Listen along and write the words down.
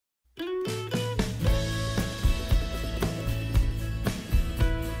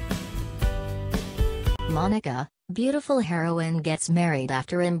Monika, beautiful heroine gets married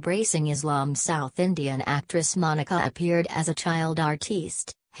after embracing Islam. South Indian actress Monika appeared as a child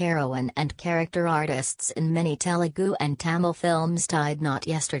artiste, heroine and character artists in many Telugu and Tamil films tied knot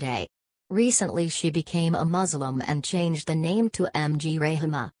yesterday. Recently she became a Muslim and changed the name to MG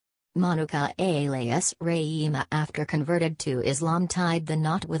Rahima. Monika alias Raheema after converted to Islam tied the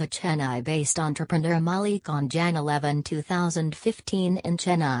knot with a Chennai-based entrepreneur Malik on Jan 11, 2015 in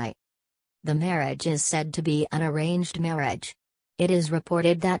Chennai. The marriage is said to be an arranged marriage. It is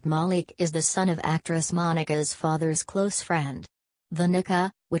reported that Malik is the son of actress Monika's father's close friend. The nikah,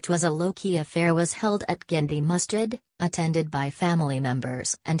 which was a low-key affair, was held at Gindi Masjid, attended by family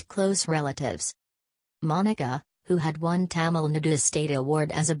members and close relatives. Monika, who had won Tamil Nadu State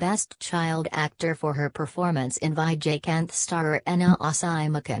Award as a Best Child Actor for her performance in Vijayanth Star Enna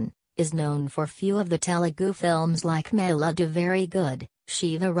Asaimakan, is known for few of the Telugu films like Meladu Very Good,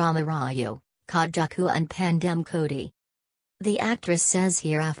 Shiva Ramarayu, Kajaku and Pandem Kodi. The actress says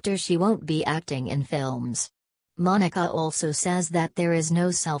hereafter she won't be acting in films. Monika also says that there is no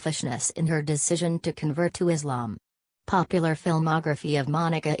selfishness in her decision to convert to Islam. Popular filmography of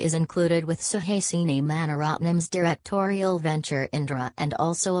Monika is included with Suhasini Maniratnam's directorial venture Indra and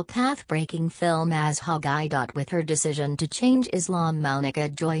also a path-breaking film as Haggai. With her decision to change Islam,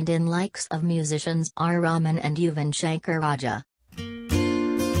 Monika joined in likes of musicians R. Rahman and Yuvan Shankar Raja.